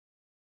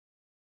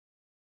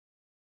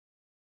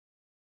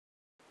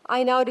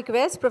I now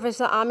request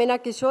Professor Amina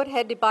Kishore,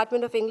 Head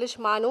Department of English,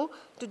 MANUU,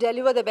 to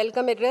deliver the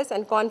welcome address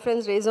and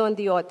conference raison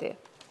d'être.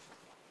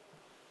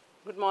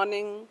 Good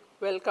morning,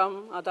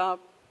 welcome, adab.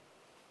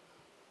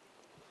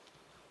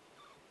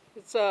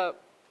 It's a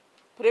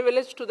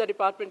privilege to the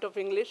Department of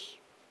English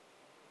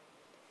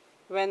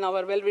when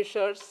our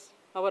well-wishers,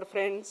 our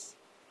friends,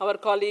 our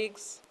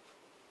colleagues,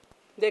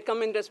 they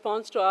come in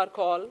response to our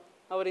call,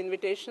 our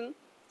invitation,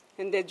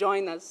 and they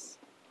join us.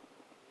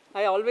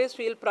 I always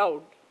feel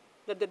proud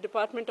that the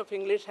Department of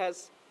English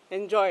has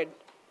enjoyed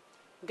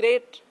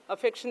great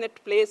affectionate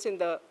place in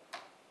the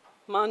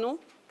MANUU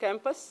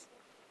campus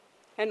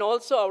and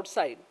also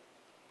outside.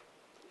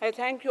 I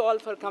thank you all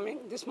for coming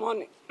this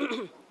morning.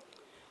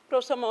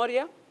 Professor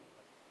Maurya,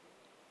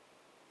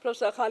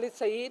 Professor Khalid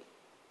Saeed,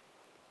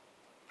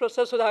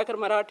 Professor Sudhakar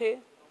Marathe,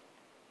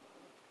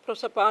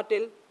 Professor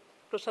Patil,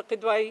 Professor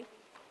Kidwai,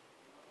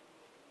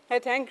 I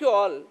thank you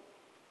all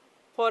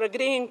for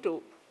agreeing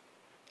to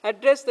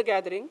address the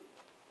gathering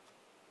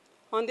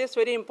on this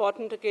very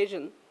important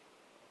occasion.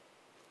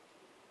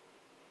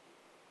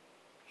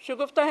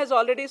 Shugufta has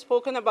already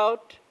spoken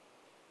about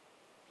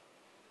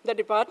the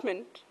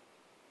department.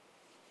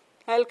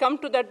 I'll come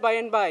to that by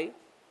and by.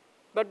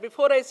 But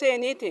before I say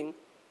anything,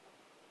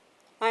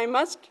 I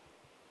must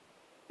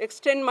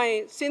extend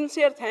my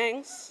sincere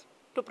thanks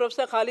to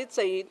Professor Khalid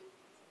Saeed,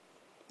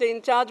 the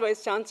in-charge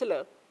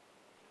Vice-Chancellor,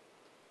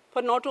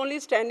 for not only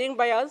standing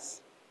by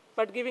us,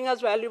 but giving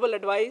us valuable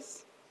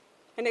advice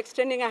and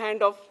extending a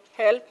hand of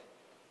help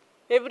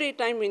every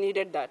time we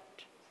needed that.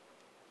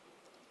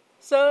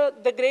 Sir,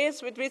 the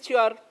grace with which you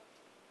are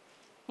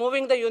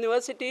moving the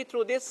university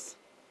through this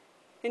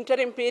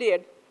interim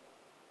period,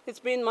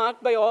 it's been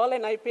marked by all,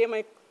 and I pay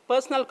my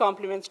personal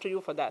compliments to you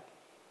for that.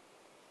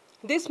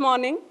 This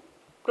morning,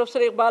 Professor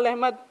Iqbal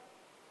Ahmed,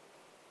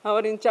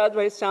 our in-charge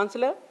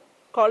Vice-Chancellor,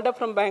 called up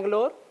from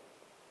Bangalore.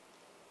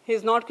 He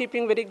is not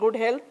keeping very good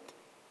health,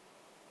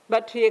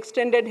 but he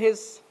extended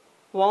his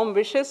warm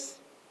wishes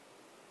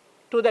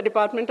to the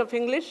Department of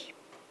English,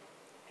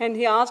 and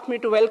he asked me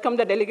to welcome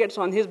the delegates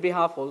on his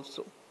behalf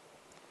also.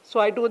 So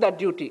I do that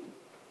duty.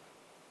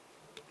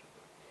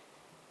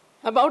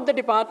 About the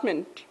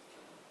department,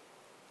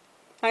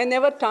 I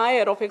never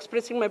tire of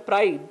expressing my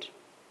pride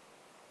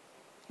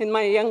in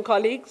my young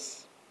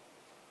colleagues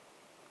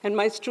and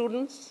my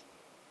students.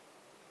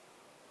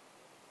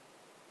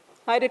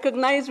 I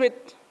recognize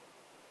with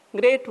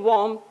great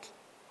warmth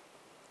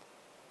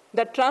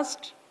the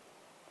trust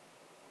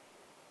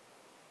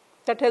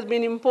that has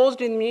been imposed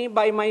in me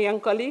by my young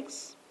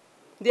colleagues,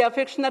 the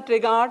affectionate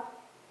regard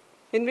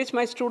in which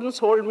my students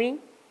hold me,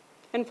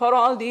 and for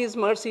all these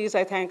mercies,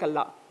 I thank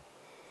Allah.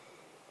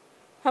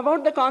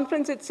 About the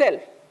conference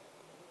itself,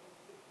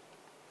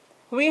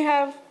 we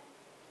have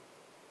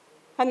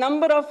a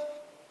number of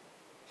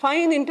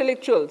fine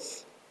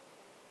intellectuals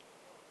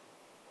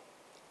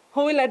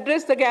who will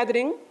address the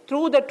gathering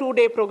through the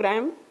two-day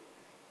program.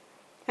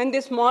 And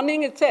this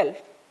morning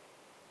itself,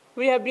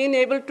 we have been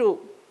able to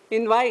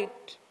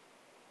invite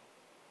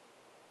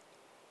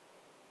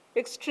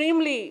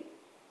extremely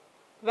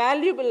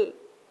valuable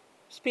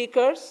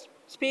speakers,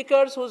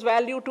 speakers whose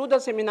value to the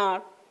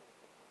seminar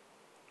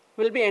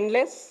will be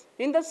endless,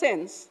 in the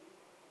sense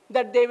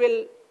that they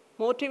will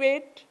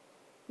motivate,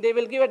 they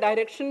will give a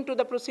direction to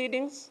the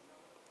proceedings,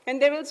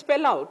 and they will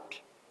spell out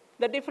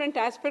the different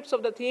aspects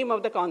of the theme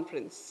of the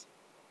conference.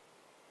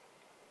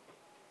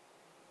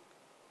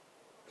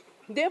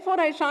 Therefore,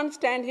 I shan't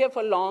stand here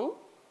for long,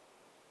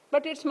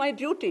 but it's my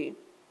duty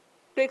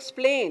to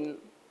explain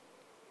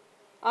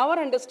our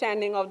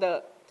understanding of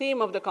the theme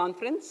of the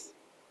conference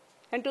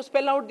and to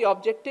spell out the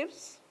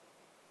objectives.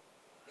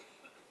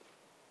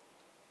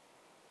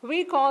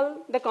 We call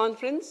the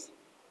conference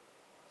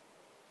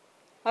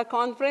a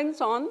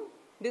conference on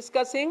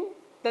discussing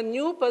the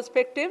new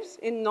perspectives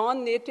in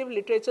non-native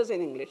literatures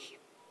in English.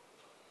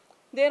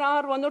 There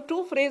are one or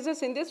two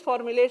phrases in this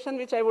formulation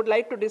which I would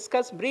like to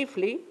discuss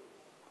briefly.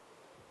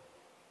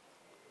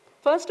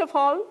 First of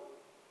all,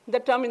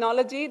 the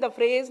terminology, the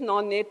phrase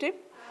non-native.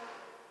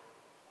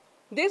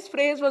 This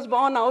phrase was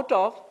born out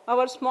of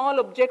our small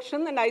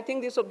objection, and I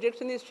think this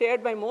objection is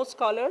shared by most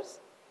scholars,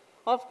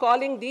 of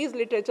calling these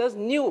literatures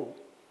new,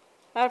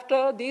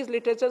 after these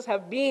literatures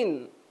have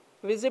been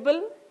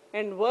visible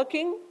and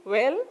working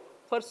well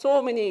for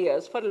so many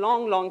years, for a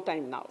long, long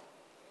time now.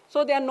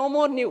 So they are no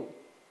more new.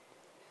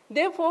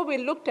 Therefore, we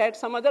looked at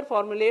some other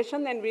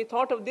formulation, and we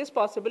thought of this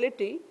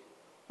possibility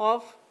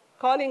of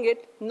calling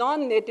it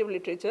non-native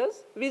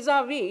literatures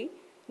vis-a-vis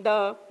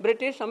the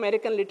British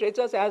American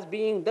literatures as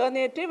being the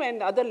native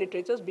and other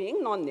literatures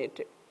being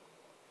non-native.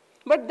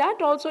 But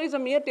that also is a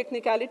mere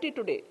technicality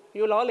today.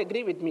 You will all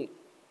agree with me.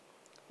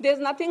 There's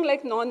nothing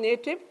like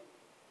non-native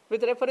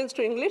with reference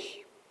to English,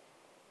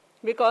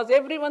 because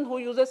everyone who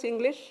uses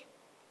English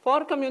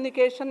for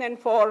communication and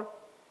for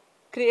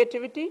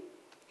creativity,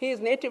 he is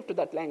native to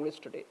that language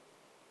today.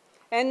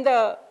 And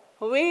the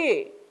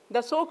way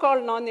the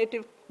so-called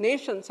non-native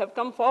nations have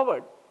come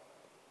forward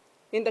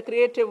in the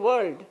creative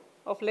world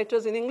of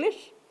letters in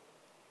English,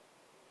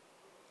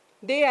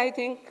 they, I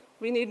think,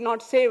 We need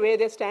not say where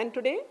they stand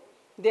today.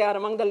 They are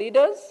among the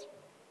leaders,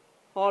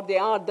 or they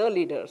are the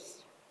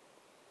leaders.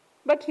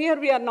 But here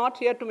we are not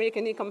here to make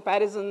any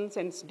comparisons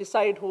and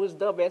decide who is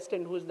the best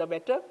and who is the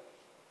better.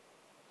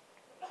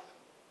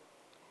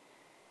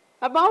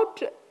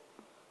 About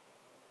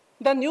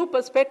the new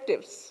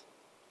perspectives,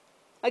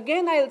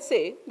 again I'll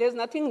say there's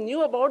nothing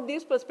new about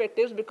these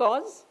perspectives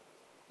because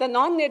the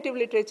non-native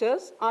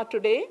literatures are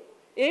today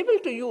able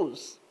to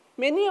use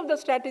many of the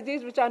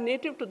strategies which are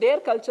native to their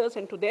cultures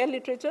and to their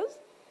literatures,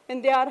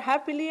 and they are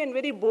happily and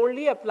very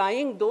boldly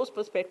applying those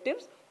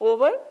perspectives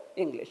over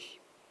English.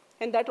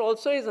 And that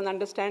also is an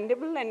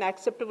understandable and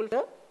acceptable.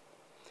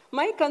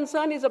 My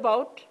concern is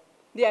about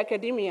the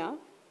academia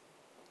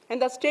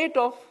and the state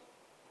of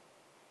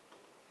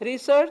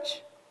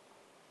research,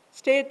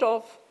 state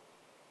of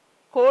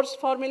course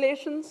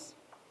formulations,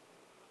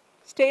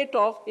 state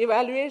of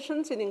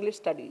evaluations in English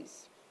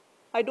studies.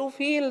 I do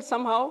feel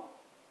somehow,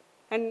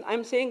 and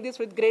I'm saying this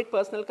with great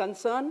personal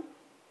concern,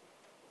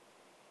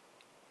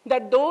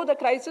 that though the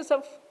crisis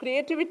of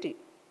creativity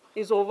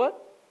is over,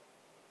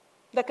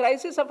 the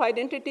crisis of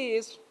identity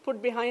is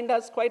put behind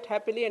us quite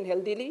happily and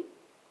healthily,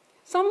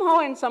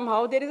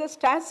 somehow there is a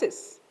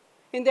stasis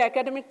in the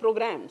academic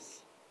programs.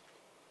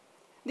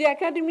 The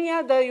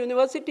academia, the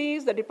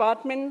universities, the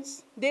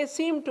departments, they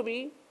seem to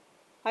be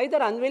either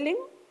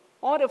unwilling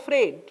or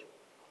afraid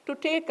to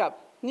take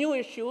up new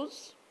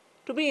issues,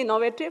 to be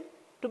innovative,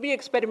 to be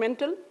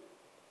experimental.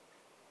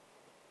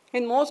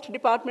 In most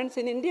departments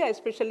in India,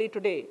 especially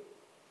today,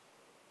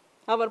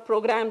 our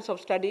programs of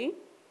study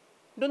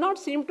do not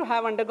seem to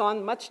have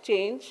undergone much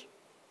change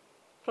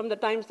from the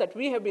times that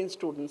we have been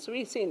students,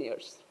 we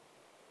seniors.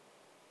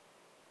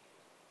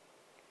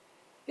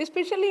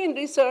 Especially in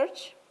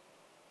research,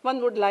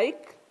 one would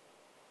like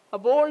a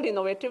bold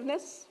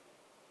innovativeness,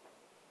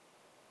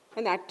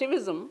 an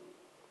activism,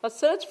 a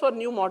search for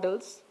new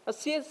models, a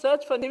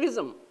search for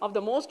activism of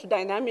the most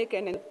dynamic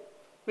and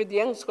with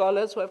young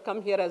scholars who have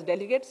come here as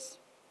delegates,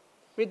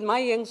 with my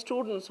young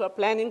students who are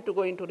planning to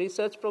go into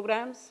research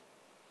programs,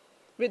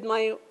 with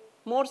my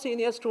more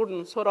senior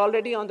students who are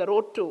already on the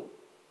road to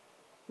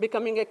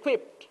becoming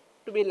equipped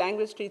to be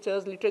language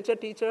teachers, literature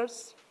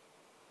teachers.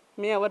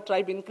 May our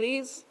tribe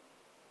increase,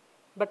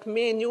 but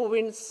may new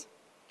winds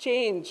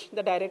change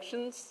the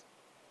directions.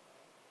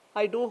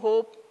 I do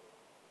hope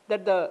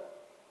that the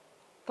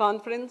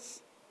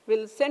conference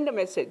will send a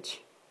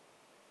message,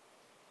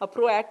 a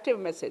proactive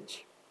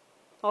message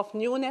of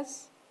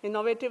newness,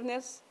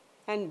 innovativeness,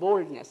 and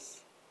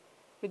boldness.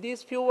 With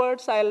these few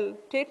words, I'll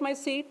take my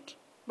seat,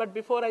 but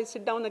before I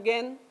sit down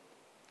again,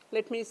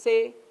 let me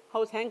say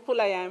how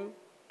thankful I am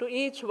to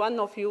each one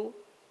of you,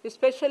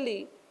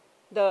 especially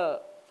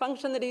the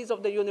functionaries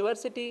of the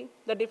university,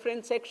 the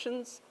different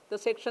sections, the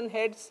section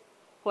heads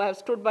who have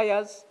stood by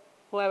us,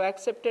 who have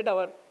accepted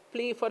our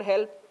plea for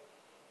help.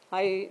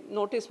 I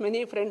notice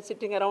many friends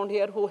sitting around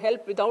here who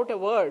help without a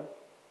word,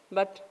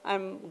 but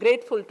I'm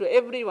grateful to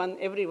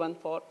everyone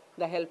for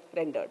the help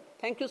rendered.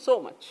 Thank you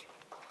so much.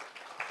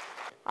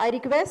 I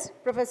request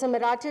Professor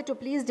Marathe to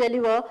please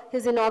deliver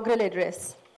his inaugural address.